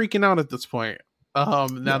 Are you freaking out at this point? Now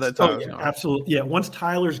that Tyler's gone? Absolutely. Yeah. Once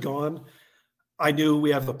Tyler's gone, I knew we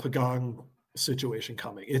have a Pagong situation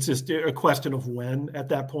coming. It's just a question of when at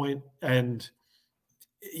that point. And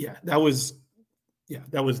that was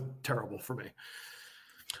terrible for me.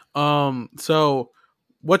 So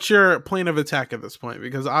what's your plan of attack at this point?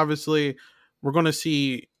 Because obviously we're going to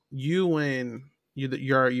see you win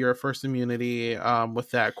your first immunity with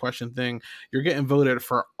that question thing. You're getting voted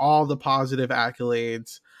for all the positive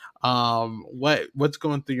accolades. What's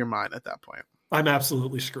going through your mind at that point? I'm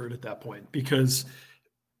absolutely screwed at that point, because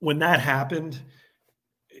when that happened,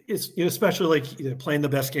 it's especially like playing the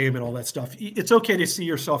best game and all that stuff. It's okay to see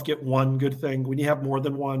yourself get one good thing. When you have more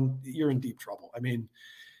than one, you're in deep trouble. I mean,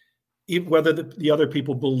 whether the other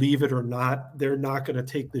people believe it or not, they're not going to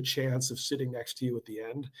take the chance of sitting next to you at the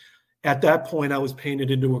end. At that point, I was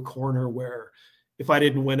painted into a corner where if I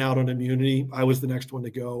didn't win out on immunity, I was the next one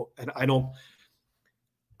to go. And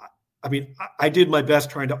I did my best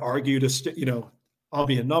trying to argue I'll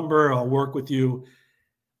be a number, I'll work with you.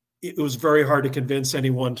 It was very hard to convince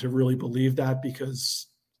anyone to really believe that, because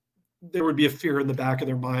there would be a fear in the back of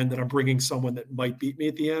their mind that I'm bringing someone that might beat me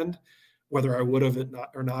at the end. Whether I would have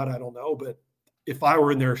or not, I don't know. But if I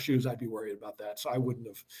were in their shoes, I'd be worried about that. So I wouldn't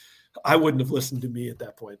have listened to me at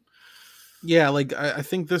that point. Yeah, like I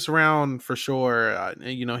think this round for sure,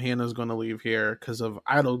 Hannah's going to leave here because of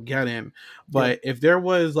Idol getting. Yep. But if there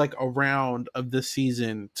was like a round of this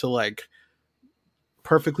season to like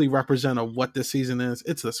perfectly represent of what this season is,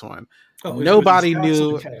 it's this one. Oh, it was Nobody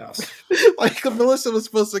absolute knew. chaos. Like Melissa was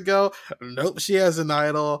supposed to go. Nope, she has an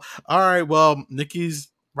idol. All right, well, Nikki's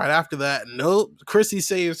right after that. Nope, Chrissy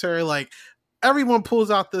saves her. Like everyone pulls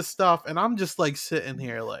out this stuff, and I'm just like sitting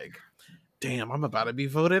here like, damn, I'm about to be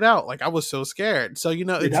voted out. Like I was so scared. So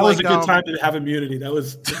Yeah, it's that was a like good time to have immunity. That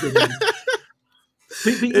was a good one.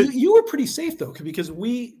 But it, you were pretty safe though, because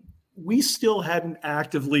we still hadn't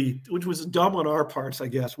actively, which was dumb on our parts, I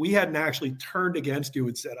guess. We hadn't actually turned against you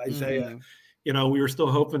and said, Isaiah, mhm. we were still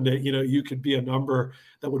hoping that you could be a number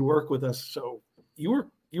that would work with us. So you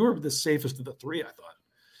were the safest of the three, I thought.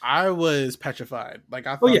 I was petrified. Like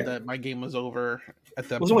I Oh thought yeah, that my game was over at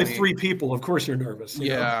that there's only point. three people. Of course, you're nervous.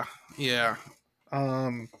 Yeah, yeah.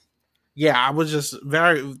 Um, yeah, I was just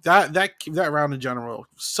very that round in general,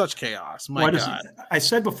 such chaos. My Why does God, I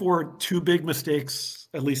said before, two big mistakes,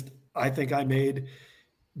 at least I think I made.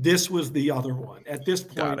 This was the other one. At this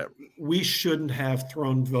got point, it. we shouldn't have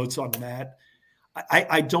thrown votes on Matt.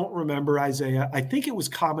 I don't remember, Isaiah. I think it was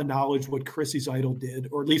common knowledge what Chrissy's idol did,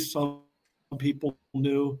 or at least some people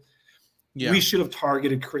knew. We Yeah, should have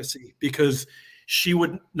targeted Chrissy because she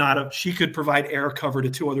would not have. She could provide air cover to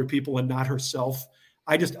two other people and not herself.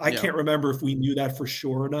 I yeah, can't remember if we knew that for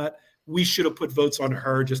sure or not. We should have put votes on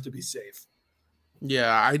her just to be safe.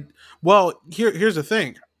 yeah. Here's the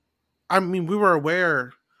thing. I mean, we were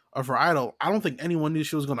aware of her idol. I don't think anyone knew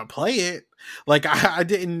she was going to play it. Like, I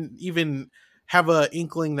didn't even have a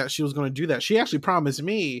inkling that she was going to do that. She actually promised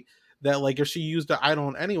me that, like, if she used the idol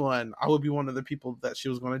on anyone, I would be one of the people that she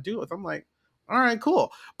was going to do it with. I'm like, all right,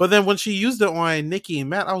 cool. But then when she used it on Nikki and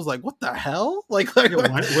Matt, I was like, what the hell? Yeah,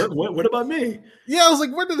 what about me? yeah, I was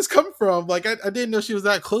like, where did this come from? Like, I didn't know she was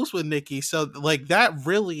that close with Nikki. So, like, that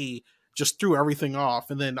really just threw everything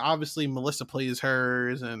off. And then obviously Melissa plays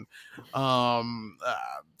hers, and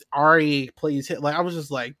Ari plays hit. Like, I was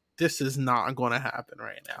just like, this is not going to happen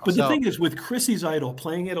right now. But the So, thing is, with Chrissy's idol,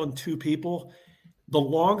 playing it on two people, the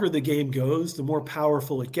longer the game goes, the more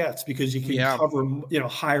powerful it gets because you can yeah, cover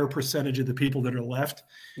higher percentage of the people that are left.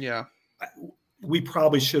 yeah. We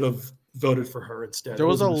probably should have voted for her instead. There It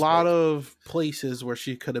was was a a lot mistake. of places where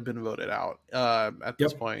she could have been voted out at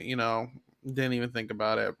this Yep. point. Didn't even think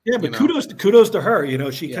about it. Yeah, You but know, kudos to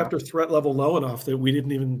her. She yeah, kept her threat level low enough that we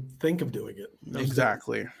didn't even think of doing it. That was good.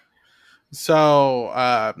 exactly. So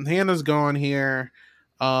Hannah's gone here.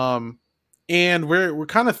 Um and we're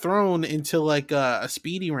kind of thrown into like a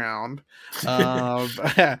speedy round. Um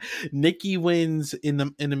Nikki wins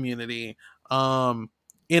in immunity.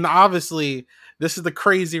 And obviously this is the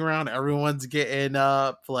crazy round. Everyone's getting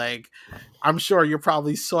up. Like I'm sure you're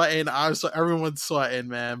probably sweating. Everyone's sweating,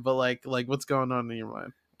 man. But like what's going on in your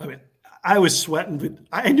mind? I mean, I was sweating, but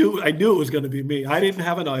I knew it was going to be me. I didn't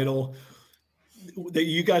have an idol. That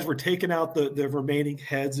you guys were taking out the remaining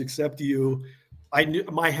heads except you. I knew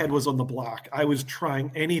my head was on the block. I was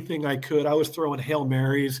trying anything I could. I was throwing Hail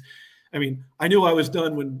Marys. I mean, I knew I was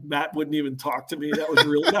done when Matt wouldn't even talk to me. That was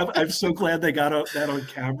really. I'm so glad they got that on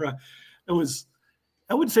camera. It was.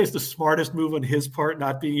 I wouldn't say it's the smartest move on his part,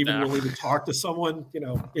 not being even No. willing to talk to someone,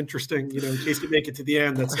 interesting, in case you make it to the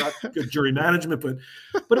end. That's not good jury management,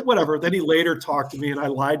 but whatever. Then he later talked to me and I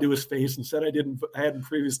lied to his face and said I hadn't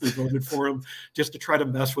previously voted for him just to try to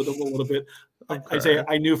mess with him a little bit. Okay.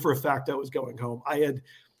 I knew for a fact I was going home.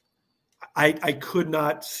 I could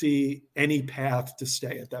not see any path to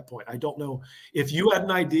stay at that point. I don't know if you had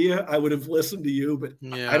an idea, I would have listened to you, but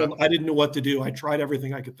Yeah. I didn't know what to do. I tried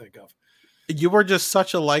everything I could think of. You were just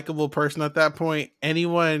such a likable person at that point.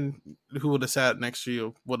 Anyone who would have sat next to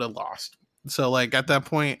you would have lost. So like at that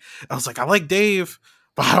point, I was like, I like Dave,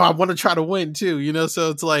 but I want to try to win too. So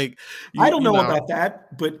it's like I don't know about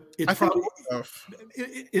that, but I it's think probably you would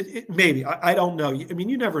have. maybe. I don't know. I mean,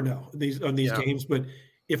 you never know on these Yeah, games. But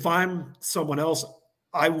if I'm someone else,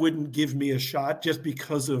 I wouldn't give me a shot just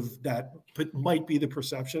because of that. But might be the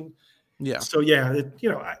perception. yeah. So yeah,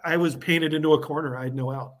 I was painted into a corner. I had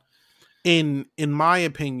no out. In my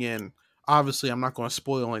opinion, obviously I'm not going to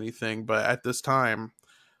spoil anything, but at this time,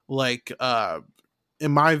 like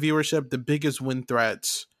in my viewership, the biggest win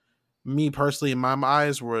threats, me personally in my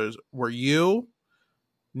eyes, were you,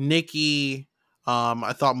 Nikki.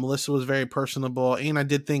 I thought Melissa was very personable, and I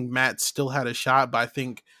did think Matt still had a shot, but I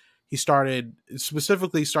think he started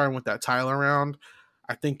specifically starting with that Tyler round.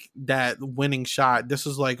 I think that winning shot. This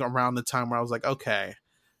was like around the time where I was like, okay,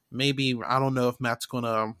 maybe I don't know if Matt's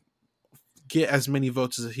gonna get as many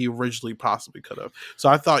votes as he originally possibly could have. So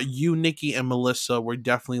I thought you, Nikki, and Melissa were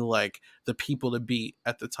definitely like the people to beat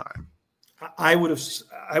at the time. I would have.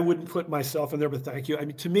 I wouldn't put myself in there, but thank you. I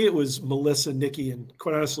mean, to me, it was Melissa, Nikki, and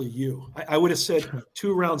quite honestly, you. I would have said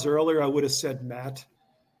 2 rounds earlier. I would have said Matt,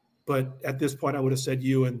 but at this point, I would have said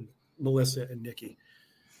you and Melissa and Nikki.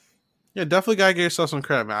 Yeah, definitely gotta give yourself some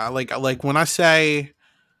credit, man. Like when I say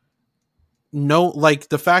no, like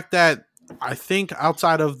the fact that I think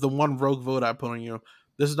outside of the one rogue vote I put on you,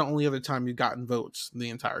 this is the only other time you've gotten votes the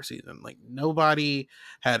entire season. Like nobody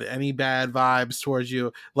had any bad vibes towards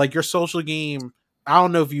you. Like your social game, I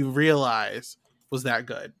don't know if you realize was that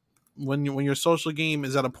good. When your social game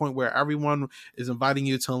is at a point where everyone is inviting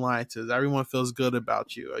you to alliances, everyone feels good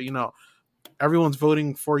about you. You know, everyone's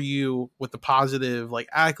voting for you with the positive like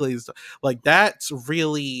accolades. Like that's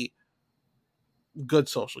really good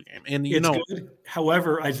social game. And you It's know, good.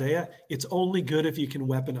 However, Isaiah, it's only good if you can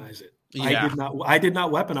weaponize it. I yeah, did not. I did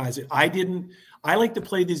not weaponize it. I didn't. I like to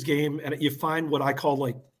play this game, and you find what I call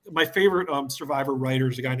like my favorite Survivor writer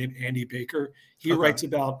is a guy named Andy Baker. He okay. writes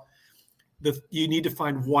about you need to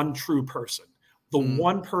find one true person, the Mm,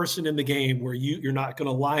 one person in the game where you're not going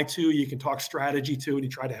to lie to, you can talk strategy to, and you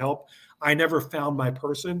try to help. I never found my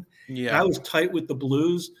person, and I yeah. was tight with the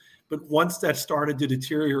Blues. But once that started to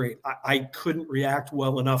deteriorate, I couldn't react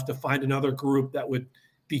well enough to find another group that would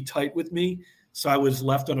be tight with me. So I was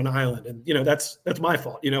left on an island, and that's my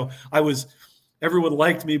fault. Everyone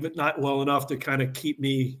liked me, but not well enough to kind of keep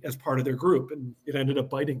me as part of their group, and it ended up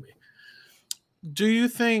biting me. Do you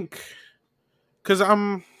think? Because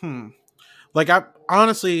like I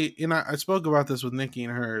honestly, I spoke about this with Nikki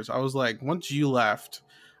and hers. I was like, once you left,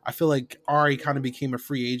 I feel like Ari kind of became a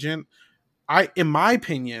free agent. In my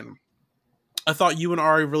opinion, I thought you and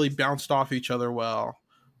Ari really bounced off each other well.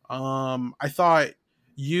 I thought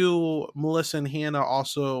you, Melissa, and Hannah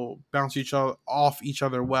also bounced off each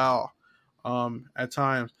other well. At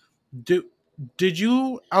times, do did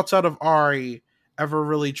you outside of Ari ever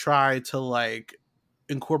really try to like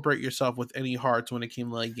incorporate yourself with any hearts when it came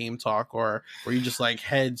to like game talk, or were you just like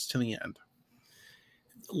heads to the end?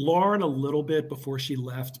 Lauren a little bit before she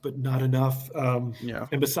left, but not enough. Yeah,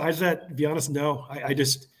 And besides that, to be honest, no. I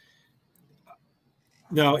just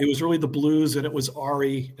no. It was really the Blues, and it was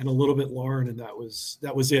Ari, and a little bit Lauren, and that was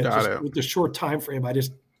it. got Just it. with the short time frame, I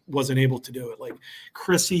just wasn't able to do it. Like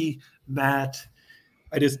Chrissy, Matt,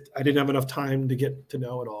 I didn't have enough time to get to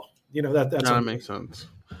know it all. That's No, that on me. makes sense.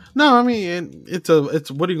 No, I mean it's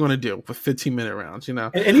what are you going to do with 15-minute rounds? And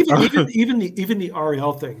even the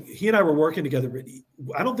Ariel thing, he and I were working together, but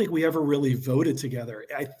I don't think we ever really voted together.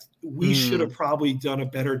 We should have Mm, probably done a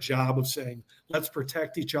better job of saying, let's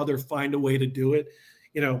protect each other, find a way to do it.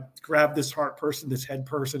 Grab this heart person, this head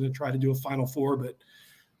person, and try to do a Final Four, but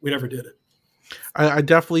we never did it. I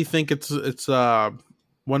definitely think it's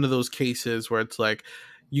one of those cases where it's like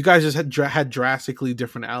you guys just had drastically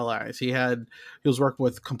different allies. He was working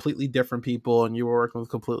with completely different people, and you were working with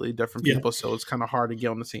completely different Yeah, people, so it's kind of hard to get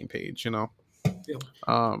on the same page. yeah,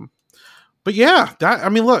 Um, but yeah, I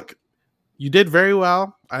mean, look, you did very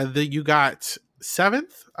well. I think you got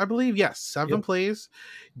seventh, I believe. Yes, seven yep. plays.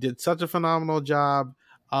 Did such a phenomenal job.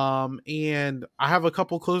 And I have a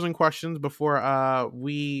couple closing questions before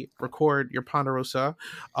we record your Ponderosa.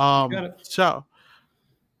 You got it. So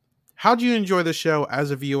how do you enjoy the show as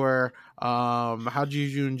a viewer? How do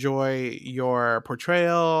you enjoy your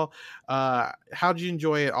portrayal? How do you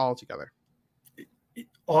enjoy it all together?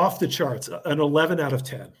 Off the charts, an 11 out of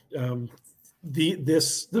 10.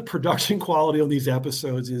 The production quality on these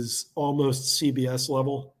episodes is almost CBS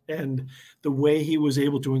level, and the way he was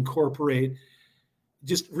able to incorporate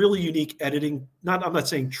just really unique editing. I'm not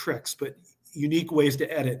saying tricks, but unique ways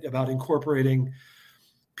to edit about incorporating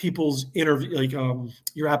people's interview, like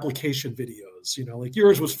your application videos. Like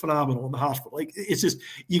yours was phenomenal in the hospital. Like it's just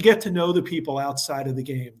you get to know the people outside of the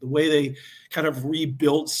game. The way they kind of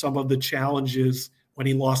rebuilt some of the challenges when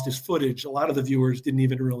he lost his footage. A lot of the viewers didn't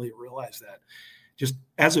even really realize that. Just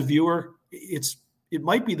as a viewer, it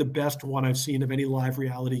might be the best one I've seen of any live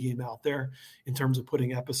reality game out there in terms of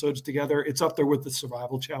putting episodes together. It's up there with the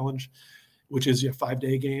Survival Challenge, which is a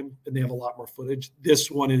 5-day game, and they have a lot more footage. This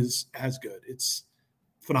one is as good. It's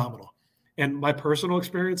phenomenal. And my personal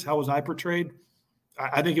experience, how was I portrayed?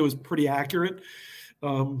 I think it was pretty accurate.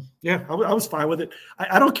 Yeah, I was fine with it.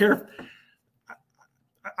 I don't care.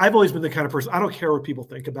 I've always been the kind of person, I don't care what people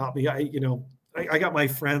think about me. I got my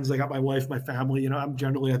friends, I got my wife, my family. I'm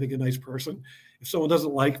generally, I think, a nice person. If someone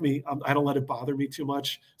doesn't like me, I don't let it bother me too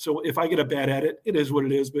much. So if I get a bad edit, it is what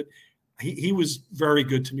it is. But he was very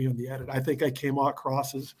good to me on the edit. I think I came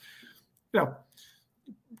across as, you know,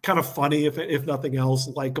 kind of funny, if nothing else,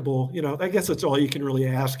 likable. I guess that's all you can really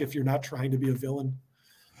ask if you're not trying to be a villain.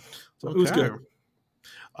 So it was Okay. good.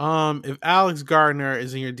 If Alex Gardner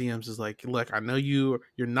is in your DMs, is like, look, I know you're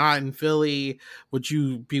not in Philly. Would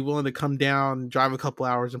you be willing to come down, drive a couple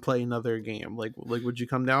hours, and play another game? Like, would you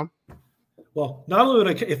come down? Well, not only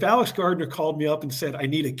would if Alex Gardner called me up and said I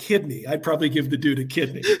need a kidney, I'd probably give the dude a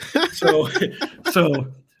kidney. So, so,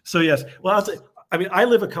 so yes. Well, I mean, I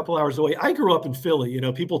live a couple hours away. I grew up in Philly.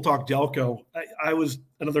 People talk Delco. I was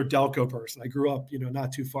another Delco person. I grew up,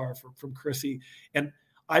 not too far from Chrissy, and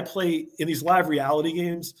I play in these live reality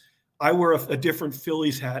games. I wear a different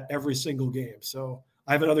Phillies hat every single game. So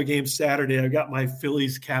I have another game Saturday. I've got my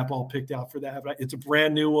Phillies cap all picked out for that. It's a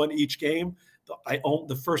brand new one each game. I own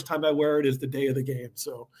the first time I wear it is the day of the game.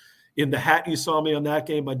 So in the hat you saw me on that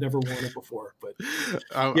game, I'd never worn it before. But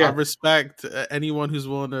I respect anyone who's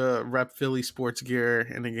willing to rep Philly sports gear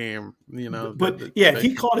in a game. But yeah,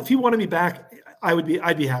 if he wanted me back,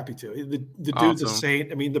 I'd be happy to. The dude's awesome. A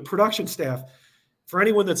saint. I mean, the production staff, for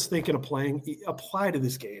anyone that's thinking of playing, apply to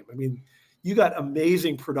this game. I mean, you got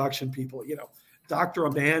amazing production people. Dr.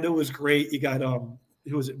 Amanda was great. You got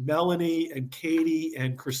who was it? Melanie and Katie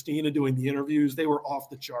and Christina doing the interviews. They were off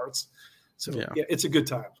the charts. So yeah, it's a good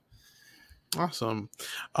time. Awesome.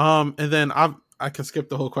 And then I can skip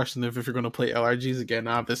the whole question if you're going to play LRGs again,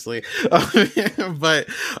 obviously. But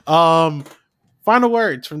final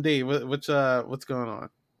words from Dave. What's going on?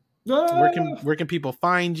 Where can people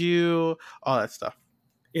find you? All that stuff.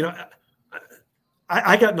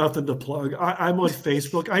 I got nothing to plug. I'm on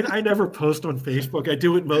Facebook. I never post on Facebook. I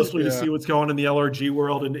do it mostly to see what's going on in the LRG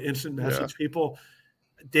world and to instant message people.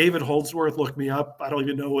 David Holdsworth, look me up. I don't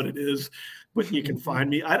even know what it is, but you can find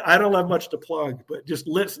me. I don't have much to plug, but just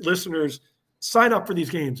listeners, sign up for these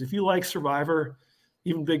games. If you like Survivor,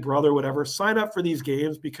 even Big Brother, whatever, sign up for these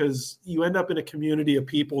games because you end up in a community of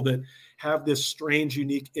people that have this strange,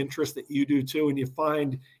 unique interest that you do too, and you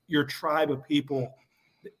find your tribe of people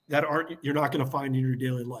that you're not going to find in your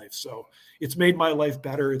daily life. So it's made my life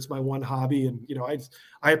better. It's my one hobby. And,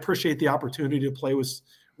 I appreciate the opportunity to play with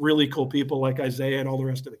really cool people like Isaiah and all the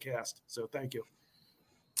rest of the cast. So thank you.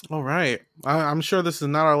 All right. I'm sure this is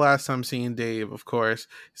not our last time seeing Dave, of course.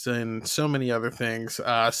 He's in so many other things.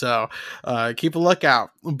 So keep a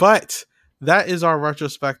lookout. But that is our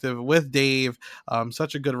retrospective with Dave.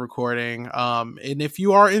 Such a good recording. And if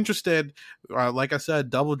you are interested, like I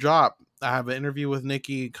said, double drop. I have an interview with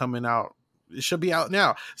Nikki coming out. It should be out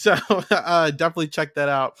now. So definitely check that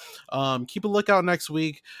out. Keep a lookout next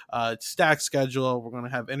week. Stack schedule. We're going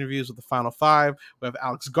to have interviews with the final 5. We have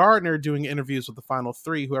Alex Gardner doing interviews with the final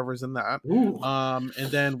 3, whoever's in that.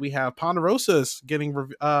 And then we have Ponderosa's getting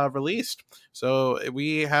released. So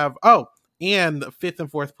we have, and the 5th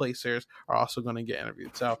and 4th placers are also going to get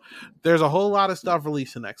interviewed. So there's a whole lot of stuff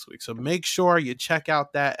releasing next week. So make sure you check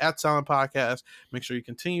out that at Silent Podcast. Make sure you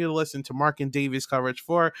continue to listen to Mark and Davey's coverage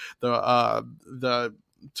for the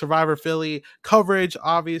Survivor Philly coverage.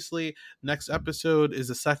 Obviously, next episode is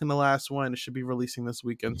the second to last one. It should be releasing this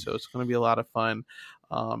weekend, so it's going to be a lot of fun.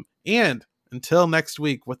 And until next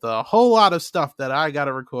week with a whole lot of stuff that I got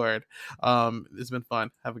to record. It's been fun.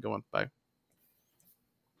 Have a good one. Bye.